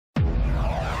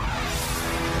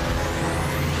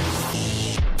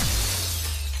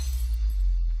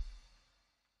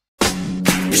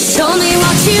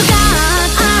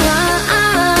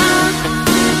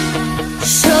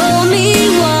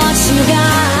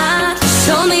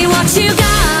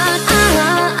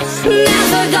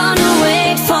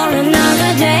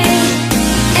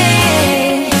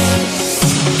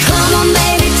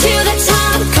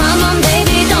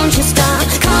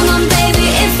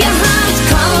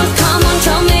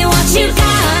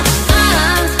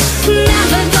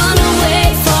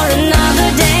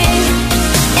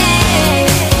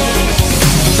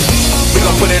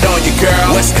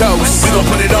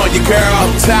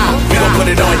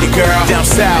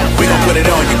put it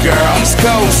on you, girl. East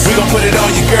Coast, we gon' put it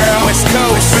on you, girl. West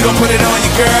Coast, we gon' put it on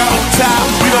you, girl. On top,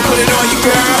 we gon' put it on you,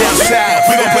 girl. Down south,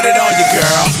 we gon' put it on you,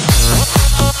 girl.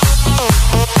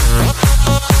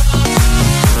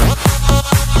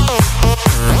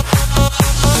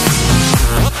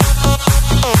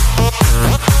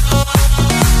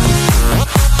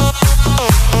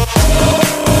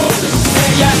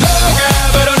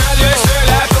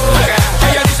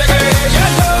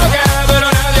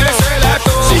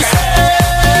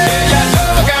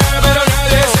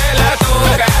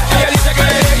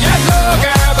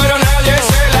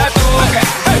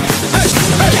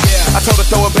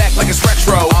 Throw it back like it's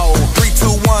retro. 3,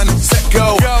 2, 1, set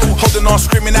go. Holding on,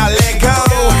 screaming out, let go.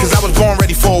 Cause I was born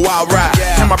ready for a wild ride.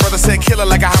 And my brother said killer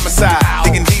like a homicide.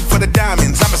 Digging deep for the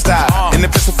diamonds, I'm a style. And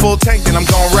if it's a full tank, then I'm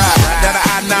gon' ride. Down the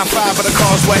I-95 or the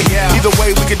causeway. Either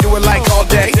way, we can do it like all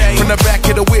day. From the back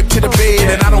of the whip to the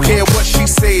bed. And I don't care what she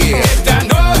said.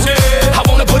 Esta noche, I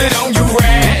wanna put it on you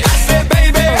red. I said,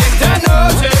 baby, esta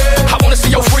noche, I wanna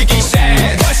see your freaky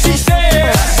side. What she said,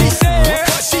 what she said,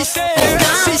 what she said,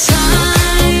 what she said.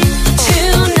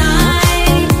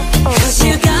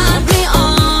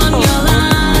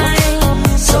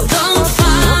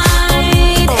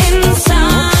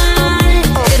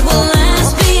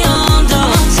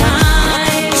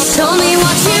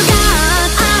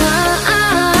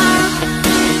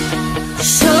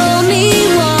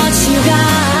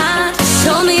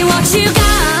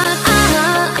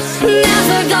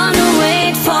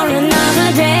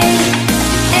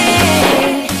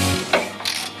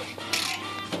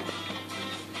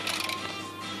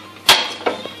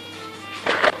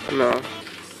 No.